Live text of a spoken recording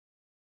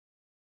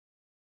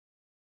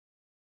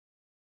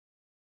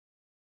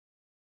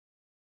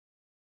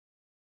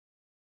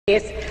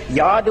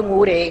யாதும்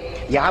ஊரே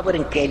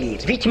யாவரும்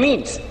கேளீர், which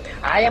means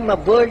I am a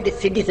world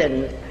citizen.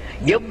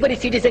 Every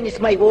citizen is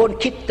my own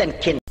kith and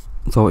kin.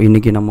 So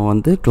இன்றைக்கி நம்ம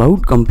வந்து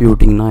க்ளவுட்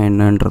கம்ப்யூட்டிங்னா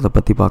என்னன்றதை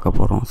பற்றி பார்க்க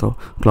போகிறோம். ஸோ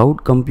க்ளவுட்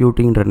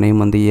கம்ப்யூட்டிங்கிற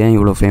நேம் வந்து ஏன்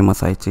இவ்வளோ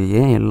ஃபேமஸ் ஆயிடுச்சு,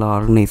 ஏன் எல்லா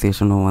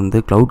ஆர்கனைசேஷனும் வந்து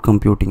க்ளவுட்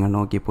கம்ப்யூட்டிங்கை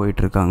நோக்கி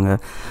போயிட்டுருக்காங்க,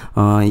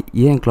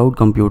 ஏன் க்ளவுட்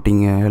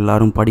கம்ப்யூட்டிங்கை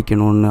எல்லோரும்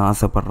படிக்கணும்னு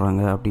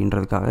ஆசைப்பட்றாங்க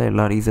அப்படின்றதுக்காக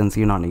எல்லா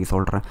ரீசன்ஸையும் நான் இன்றைக்கி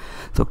சொல்கிறேன்.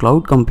 ஸோ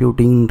க்ளவுட்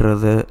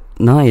கம்ப்யூட்டிங்கிறது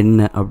நான்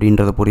என்ன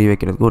அப்படின்றத புரிய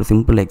வைக்கிறதுக்கு ஒரு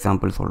சிம்பிள்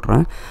எக்ஸாம்பிள்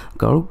சொல்கிறேன்.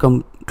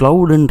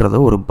 க்ளவுடுன்றத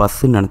ஒரு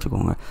பஸ்ஸுன்னு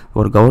நினச்சிக்கோங்க,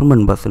 ஒரு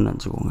கவர்மெண்ட் பஸ்ஸுன்னு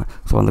நினச்சிக்கோங்க.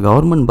 ஸோ அந்த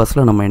கவர்மெண்ட்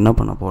பஸ்ஸில் நம்ம என்ன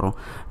பண்ண போகிறோம்,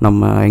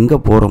 நம்ம எங்கே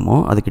போகிறோமோ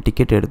அதுக்கு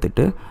டிக்கெட்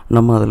எடுத்துகிட்டு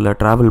நம்ம அதில்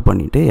ட்ராவல்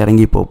பண்ணிவிட்டு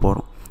இறங்கி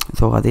போகிறோம்.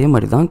 ஸோ அதே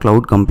மாதிரி தான்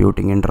க்ளவுட்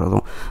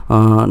கம்ப்யூட்டிங்கன்றதும்.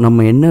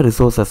 நம்ம என்ன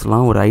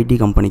ரிசோர்ஸஸ்லாம் ஒரு ஐடி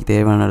கம்பெனிக்கு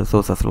தேவையான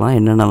ரிசோர்ஸஸ்லாம்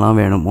என்னென்னலாம்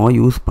வேணுமோ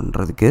யூஸ்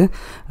பண்ணுறதுக்கு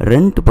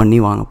ரெண்ட் பண்ணி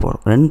வாங்க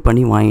போகிறோம். ரெண்ட்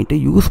பண்ணி வாங்கிட்டு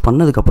யூஸ்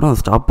பண்ணதுக்கப்புறம் அதை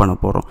ஸ்டாப் பண்ண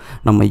போகிறோம்.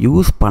 நம்ம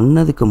யூஸ்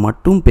பண்ணதுக்கு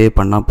மட்டும் பே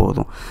பண்ணால்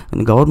போதும்.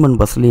 இந்த கவர்மெண்ட்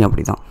பஸ்லேயும்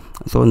அப்படி தான்.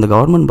 ஸோ இந்த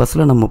கவர்மெண்ட்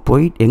பஸ்ஸில் நம்ம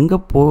போய் எங்கே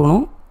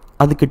போகணும்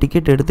அதுக்கு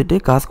டிக்கெட் எடுத்துகிட்டு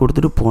காசு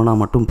கொடுத்துட்டு போனால்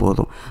மட்டும்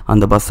போதும்.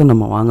 அந்த பஸ்ஸை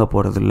நம்ம வாங்க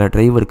போகிறதில்ல,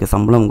 டிரைவருக்கு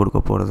சம்பளம் கொடுக்க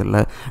போகிறதில்ல,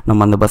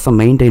 நம்ம அந்த பஸ்ஸை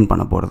மெயின்டைன்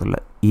பண்ண போகிறதில்ல.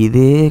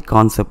 இதே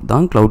கான்செப்ட்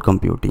தான் க்ளவுட்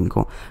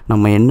கம்ப்யூட்டிங்க்கும்.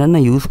 நம்ம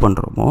என்னென்ன யூஸ்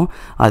பண்ணுறோமோ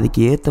அதுக்கு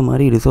ஏற்ற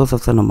மாதிரி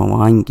ரிசோர்ஸஸை நம்ம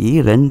வாங்கி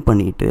ரெண்ட்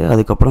பண்ணிவிட்டு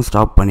அதுக்கப்புறம்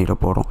ஸ்டாப் பண்ணிட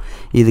போகிறோம்.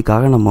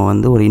 இதுக்காக நம்ம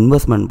வந்து ஒரு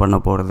இன்வெஸ்ட்மெண்ட் பண்ண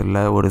போகிறதில்ல,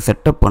 ஒரு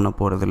செட்டப் பண்ண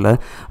போகிறதில்ல,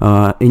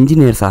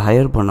 இன்ஜினியர்ஸை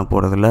ஹையர் பண்ண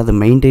போகிறதில்ல, அதை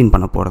மெயின்டைன்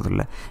பண்ண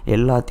போகிறதில்ல.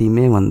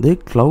 எல்லாத்தையுமே வந்து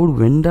க்ளவுட்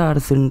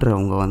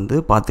வெண்டார்ஸுன்றவங்க வந்து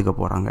பார்த்துக்க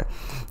போகிறாங்க.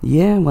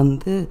 ஏன்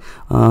வந்து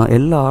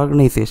எல்லா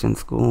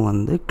ஆர்கனைசேஷன்ஸ்க்கும்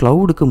வந்து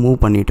க்ளவுடுக்கு மூவ்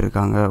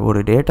பண்ணிகிட்ருக்காங்க? ஒரு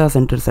டேட்டா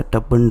சென்டர்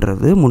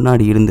செட்டப்புன்றது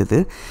முன்னாடி இருந்தது,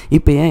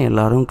 இப்போ ஏன்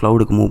எல்லோரும்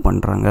க்ளவுடுக்கு மூவ்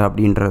பண்ணுறாங்க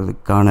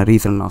அப்படின்றதுக்கான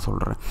ரீசன் நான்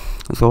சொல்கிறேன்.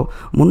 ஸோ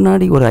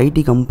முன்னாடி ஒரு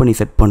ஐடி கம்பெனி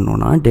செட்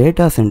பண்ணோன்னா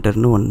டேட்டா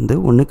சென்டர்னு வந்து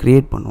ஒன்று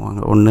க்ரியேட் பண்ணுவாங்க,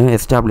 ஒன்று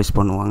எஸ்டாப்ளிஷ்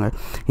பண்ணுவாங்க.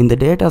 இந்த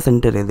டேட்டா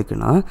சென்டர்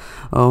எதுக்குன்னா,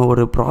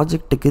 ஒரு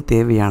ப்ராஜெக்ட்டுக்கு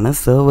தேவையான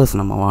சர்வர்ஸ்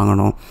நம்ம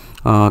வாங்கணும்,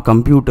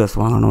 கம்ப்யூட்டர்ஸ்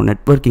வாங்கணும்,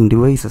 நெட்வொர்க்கிங்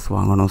டிவைசஸ்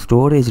வாங்கணும்,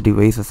 ஸ்டோரேஜ்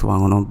டிவைசஸ்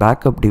வாங்கணும்,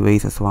 பேக்கப்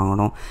டிவைசஸ்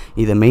வாங்கணும்.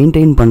 இதை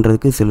மெயின்டைன்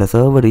பண்ணுறதுக்கு சில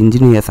சர்வர்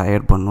இன்ஜினியர்ஸ்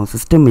ஹையர் பண்ணணும்,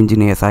 சிஸ்டம்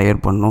இன்ஜினியர்ஸ்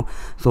ஹையர் பண்ணணும்.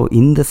 ஸோ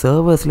இந்த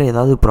சர்வர்ஸில்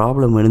ஏதாவது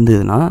ப்ராப்ளம்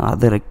இருந்ததுன்னா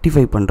அதை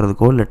ரெக்டிஃபை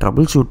பண்ணுறதுக்கோ இல்லை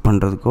ட்ரபிள் ஷூட்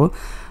பண்ணுறதுக்கோ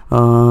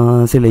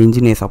சில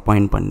இன்ஜினியர்ஸ்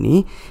அப்பாயிண்ட் பண்ணி,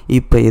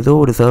 இப்போ ஏதோ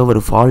ஒரு சர்வர்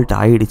ஃபால்ட்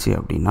ஆகிடுச்சு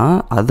அப்படின்னா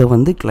அதை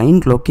வந்து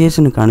கிளைண்ட்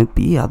லொக்கேஷனுக்கு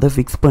அனுப்பி அதை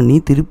ஃபிக்ஸ் பண்ணி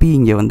திருப்பி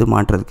இங்கே வந்து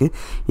மாட்டுறதுக்கு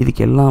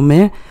இதுக்கு எல்லாமே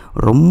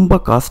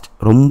ரொம்ப காஸ்ட்,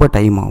 ரொம்ப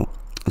டைம் ஆகும்.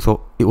 ஸோ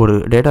ஒரு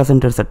டேட்டா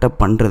சென்டர்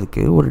செட்டப்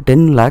பண்ணுறதுக்கு ஒரு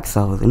 10 lakhs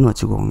ஆகுதுன்னு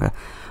வச்சுக்கோங்க.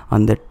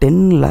 அந்த 10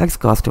 lakhs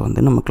காஸ்ட்டை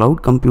வந்து நம்ம க்ளவுட்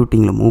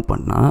கம்ப்யூட்டிங்கில் மூவ்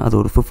பண்ணால் அது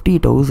ஒரு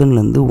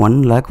 50,000லேருந்து 1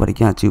 lakh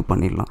வரைக்கும் அச்சீவ்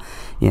பண்ணிடலாம்.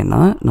 ஏன்னா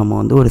நம்ம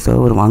வந்து ஒரு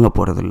சர்வர் வாங்க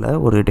போகிறதில்ல,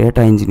 ஒரு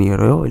டேட்டா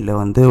இன்ஜினியரோ இல்லை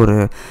வந்து ஒரு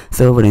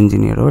சர்வர்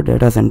இன்ஜினியரோ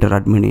டேட்டா சென்டர்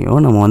அட்மினையோ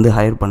நம்ம வந்து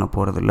ஹையர் பண்ண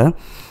போகிறதில்ல.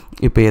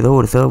 இப்போ ஏதோ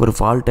ஒரு சர்வர்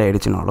ஃபால்ட்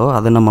ஆகிடுச்சுனாலோ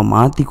அதை நம்ம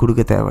மாற்றி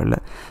கொடுக்க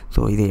தேவையில்லை.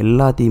 ஸோ இது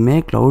எல்லாத்தையுமே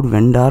க்ளவுட்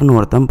வெண்டார்னு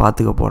ஒருத்தன்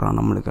பார்த்துக்க போகிறான்.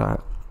 நம்மளுக்காக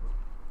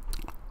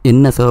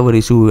என்ன சர்வர்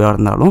இஷ்யூவாக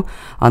இருந்தாலும்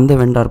அந்த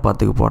வெண்டார்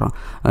பார்த்துக்க போகிறான்.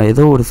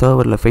 ஏதோ ஒரு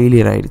சர்வரில்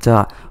ஃபெயிலியர் ஆகிடுச்சா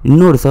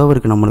இன்னொரு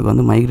சர்வருக்கு நம்மளுக்கு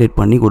வந்து மைக்ரேட்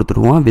பண்ணி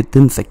கொடுத்துருவான்.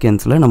 வித்தின்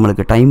செகண்ட்ஸில்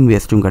நம்மளுக்கு டைம்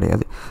வேஸ்ட்டும்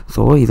கிடையாது.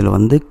 ஸோ இதில்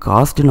வந்து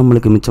காஸ்ட்டு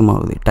நம்மளுக்கு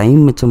மிச்சமாகுது,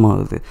 டைம்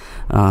மிச்சமாகுது,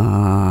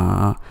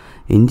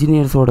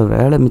 இன்ஜினியர்ஸோட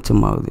வேலை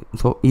மிச்சமாகுது.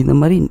 ஸோ இந்த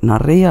மாதிரி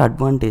நிறைய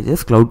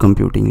அட்வான்டேஜஸ் க்ளவுட்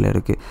கம்ப்யூட்டிங்கில்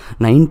இருக்குது.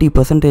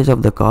 90%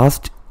 ஆஃப் த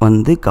காஸ்ட்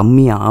வந்து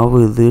கம்மி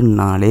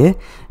ஆகுதுனாலே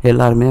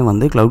எல்லாருமே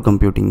வந்து க்ளவுட்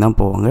கம்ப்யூட்டிங் தான்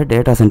போவாங்க.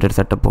 டேட்டா சென்டர்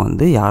செட்டப்பை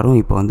வந்து யாரும்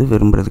இப்போ வந்து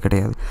விரும்புகிறது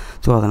கிடையாது.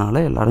 ஸோ அதனால்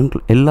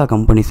எல்லா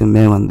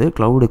கம்பெனிஸுமே வந்து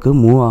க்ளவுடுக்கு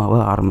மூவ் ஆக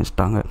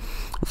ஆரம்பிச்சிட்டாங்க.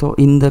 ஸோ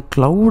இந்த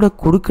க்ளவுடை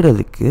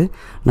கொடுக்கறதுக்கு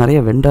நிறைய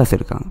வெண்டார்ஸ்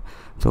இருக்காங்க.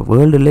 ஸோ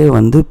வேர்ல்டுலே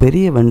வந்து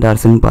பெரிய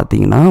வெண்டார்ஸ்ன்னு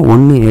பார்த்தீங்கன்னா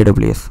ஒன்று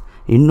AWS,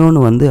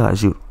 இன்னொன்று வந்து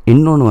அஷூர்,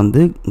 இன்னொன்று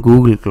வந்து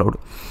கூகுள் க்ளவுட்.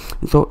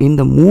 ஸோ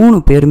இந்த 3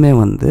 பேருமே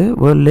வந்து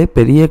வேர்ல்ட்லே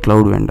பெரிய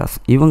க்ளவுட் வெண்டார்ஸ்.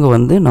 இவங்க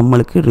வந்து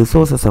நம்மளுக்கு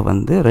ரிசோர்ஸஸை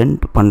வந்து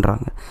ரெண்ட்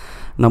பண்ணுறாங்க.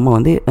 நம்ம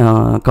வந்து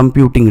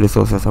கம்ப்யூட்டிங்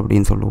ரிசோர்ஸஸ்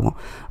அப்படின்னு சொல்லுவோம்.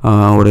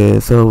 ஒரு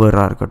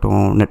சர்வராக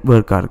இருக்கட்டும்,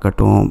 நெட்வொர்க்காக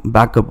இருக்கட்டும்,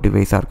 பேக்கப்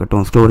டிவைஸாக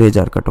இருக்கட்டும்,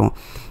 ஸ்டோரேஜாக இருக்கட்டும்,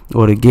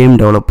 ஒரு கேம்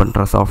டெவலப்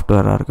பண்ணுற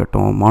சாஃப்ட்வேராக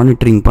இருக்கட்டும்,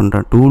 மானிட்டரிங்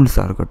பண்ணுற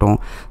டூல்ஸாக இருக்கட்டும்.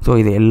 ஸோ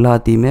இது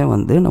எல்லாத்தையுமே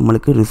வந்து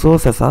நம்மளுக்கு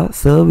ரிசோர்ஸஸாக,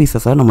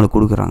 சர்வீசஸாக நம்மளுக்கு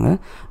கொடுக்குறாங்க.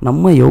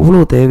 நம்ம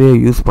எவ்வளோ தேவையோ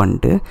யூஸ்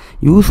பண்ணிட்டு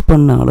யூஸ்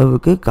பண்ண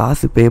அளவுக்கு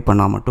காசு பே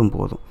பண்ணால் மட்டும்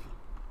போதும்.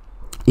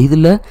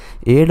 இதில்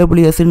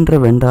AWSன்ற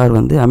வெண்டார்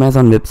வந்து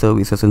அமேசான் வெப்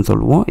சர்வீசஸ்ன்னு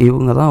சொல்லுவோம்.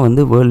 இவங்க தான்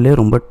வந்து வேர்ல்ட்லேயே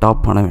ரொம்ப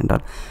டாப்பான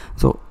வெண்டார்.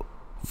 ஸோ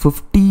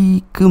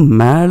 50க்கு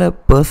மேலே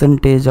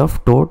 % ஆஃப்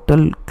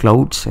டோட்டல்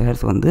க்ளவுட்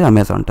ஷேர்ஸ் வந்து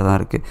அமேசான்கிட்ட தான்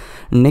இருக்குது.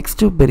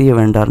 நெக்ஸ்ட்டு பெரிய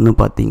வெண்டார்னு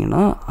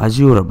பார்த்தீங்கன்னா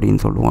அஷூர்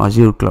அப்படின்னு சொல்லுவோம்.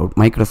 Azure cloud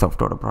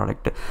மைக்ரோசாஃப்டோட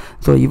product.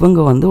 ஸோ இவங்க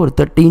வந்து ஒரு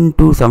 13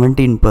 to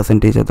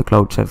 17% of the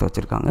cloud shares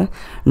வச்சுருக்காங்க.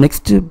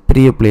 நெக்ஸ்ட்டு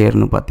பெரிய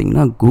பிளேயர்னு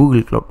பார்த்தீங்கன்னா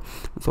கூகுள் க்ளவுட்.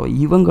 ஸோ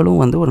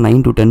இவங்களும் வந்து ஒரு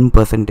 9 to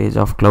 10%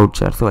 ஆஃப் க்ளவுட்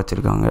ஷேர்ஸ்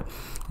வச்சுருக்காங்க.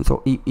 ஸோ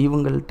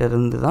இவங்கள்ட்ட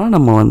இருந்து தான்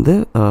நம்ம வந்து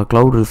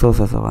க்ளவுட்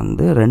ரிசோர்ஸஸை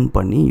வந்து ரன்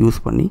பண்ணி யூஸ்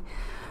பண்ணி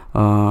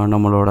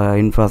நம்மளோட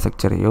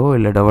இன்ஃப்ராஸ்ட்ரக்சரையோ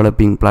இல்லை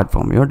டெவலப்பிங்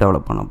பிளாட்ஃபார்மையோ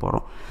டெவலப் பண்ண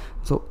போகிறோம்.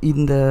 ஸோ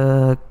இந்த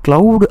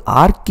க்ளவுட்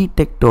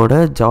ஆர்கிடெக்டோட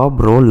ஜாப்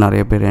ரோல்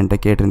நிறைய பேர் என்கிட்ட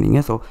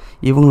கேட்டிருந்தீங்க. ஸோ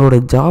இவங்களோட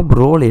ஜாப்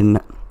ரோல் என்ன,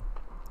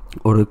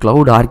 ஒரு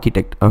க்ளவுட்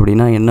ஆர்கிடெக்ட்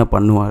அப்படின்னா என்ன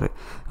பண்ணுவார்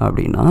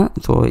அப்படின்னா,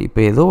 ஸோ இப்போ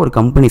ஏதோ ஒரு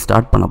கம்பெனி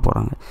ஸ்டார்ட் பண்ண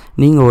போகிறாங்க,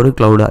 நீங்கள் ஒரு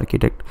க்ளவுட்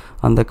ஆர்கிடெக்ட்.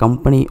 அந்த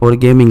கம்பெனி ஒரு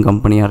கேமிங்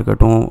கம்பெனியாக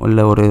இருக்கட்டும்,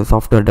 இல்லை ஒரு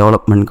சாஃப்ட்வேர்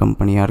டெவலப்மெண்ட்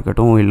கம்பெனியாக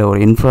இருக்கட்டும், இல்லை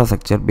ஒரு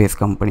இன்ஃப்ராஸ்ட்ரக்சர்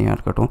பேஸ் கம்பெனியாக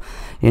இருக்கட்டும்,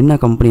 என்ன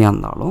கம்பெனியாக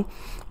இருந்தாலும்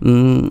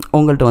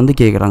உங்கள்கிட்ட வந்து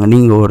கேட்குறாங்க,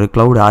 நீங்கள் ஒரு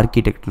க்ளவுட்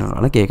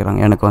ஆர்கிடெக்ட்னால கேட்குறாங்க,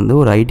 எனக்கு வந்து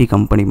ஒரு ஐடி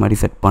கம்பெனி மாதிரி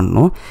செட்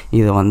பண்ணணும்,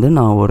 இதை வந்து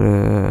நான் ஒரு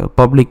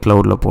பப்ளிக்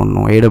க்ளவுடில்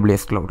போடணும்,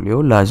 AWS க்ளவுட்லையோ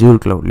இல்லை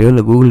அஜூர் க்ளவுட்லையோ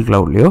இல்லை கூகுள்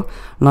க்ளவுட்லையோ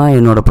நான்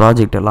என்னோடய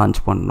ப்ராஜெக்டை லான்ச்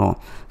பண்ணணும்.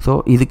 ஸோ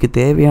இதுக்கு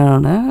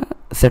தேவையான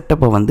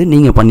செட்டப்பை வந்து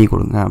நீங்கள் பண்ணி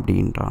கொடுங்க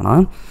அப்படின்றானா,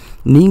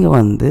 நீங்கள்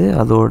வந்து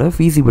அதோட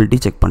ஃபீஸிபிலிட்டி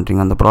செக்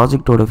பண்ணுறீங்க, அந்த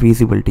ப்ராஜெக்டோட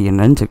ஃபீஸிபிலிட்டி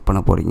என்னன்னு செக் பண்ண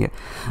போகிறீங்க.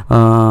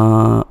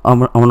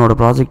 அவனோட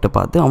ப்ராஜெக்டை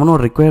பார்த்து அவனோட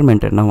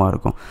ரெக்குயர்மெண்ட் என்னவாக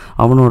இருக்கும்,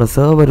 அவனோட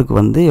சர்வருக்கு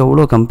வந்து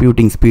எவ்வளோ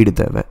கம்ப்யூட்டிங் ஸ்பீடு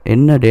தேவை,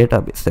 என்ன டேட்டா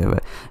பேஸ் தேவை,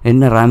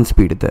 என்ன ரேம்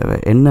ஸ்பீடு தேவை,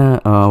 என்ன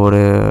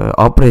ஒரு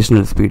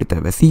ஆப்ரேஷனல் ஸ்பீடு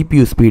தேவை,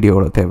 CPU ஸ்பீடு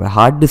எவ்வளோ தேவை,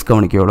 ஹார்ட் டிஸ்க்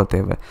அவனுக்கு எவ்வளோ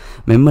தேவை,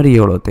 மெமரி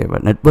எவ்வளோ தேவை,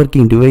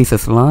 நெட்வொர்க்கிங்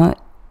டிவைசஸ்லாம்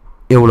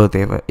எவ்வளோ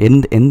தேவை,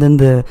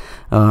 எந்தெந்த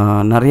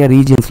நிறையா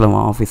ரீஜியன்ஸில்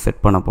அவன் ஆஃபீஸ்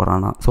செட் பண்ண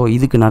போகிறானா, ஸோ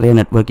இதுக்கு நிறைய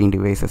நெட்வொர்க்கிங்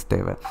டிவைசஸ்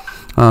தேவை.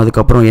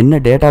 அதுக்கப்புறம் என்ன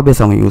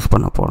டேட்டாபேஸ் அவன் யூஸ்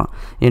பண்ண போகிறான்,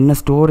 என்ன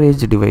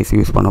ஸ்டோரேஜ் டிவைஸ்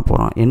யூஸ் பண்ண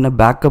போகிறான், என்ன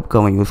பேக்கப்க்கு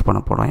அவன் யூஸ் பண்ண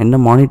போகிறான், என்ன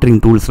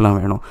மானிட்டரிங் டூல்ஸ்லாம்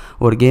வேணும்.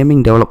 ஒரு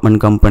கேமிங்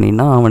டெவலப்மெண்ட்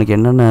கம்பெனினா அவனுக்கு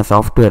என்னென்ன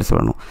சாஃப்ட்வேர்ஸ்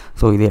வேணும்.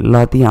 ஸோ இது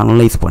எல்லாத்தையும்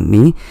அனலைஸ்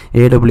பண்ணி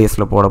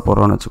AWSல போட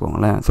போகிறோன்னு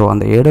வச்சுக்கோங்களேன். ஸோ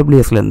அந்த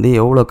AWSலேருந்து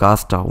எவ்வளோ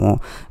காஸ்ட் ஆகும்,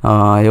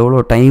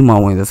 எவ்வளோ டைம்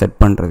ஆகும் இதை செட்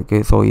பண்ணுறதுக்கு.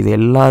 ஸோ இது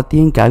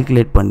எல்லாத்தையும்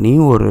கால்குலேட் பண்ணி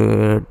ஒரு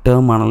டேர்ம்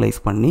அனலைஸ்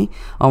பண்ணி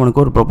அவனுக்கு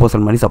ஒரு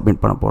ப்ரொபோசல் மாதிரி சப்மிட்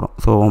பண்ண போகிறோம்.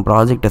 ஸோ அவன்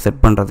ப்ராஜெக்டை செட்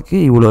பண்ணுறதுக்கு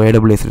இவ்வளோ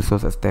AWS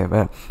ரிசோர்ஸஸ்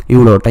தேவை,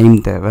 இவ்வளோ டைம்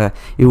தேவை,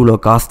 இவ்வளோ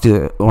காஸ்ட்டு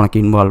உனக்கு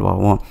இன்வால்வ்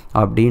ஆகும்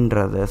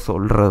அப்படின்றத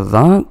சொல்கிறது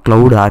தான்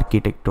க்ளவுட்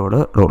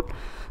ஆர்கிடெக்டோட ரோல்.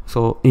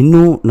 ஸோ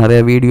இன்னும்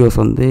நிறைய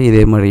வீடியோஸ் வந்து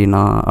இதே மாதிரி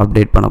நான்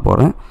அப்டேட் பண்ண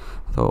போகிறேன்.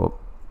 ஸோ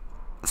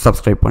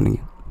சப்ஸ்கிரைப்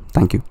பண்ணுங்கள்.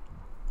 தேங்க்யூ.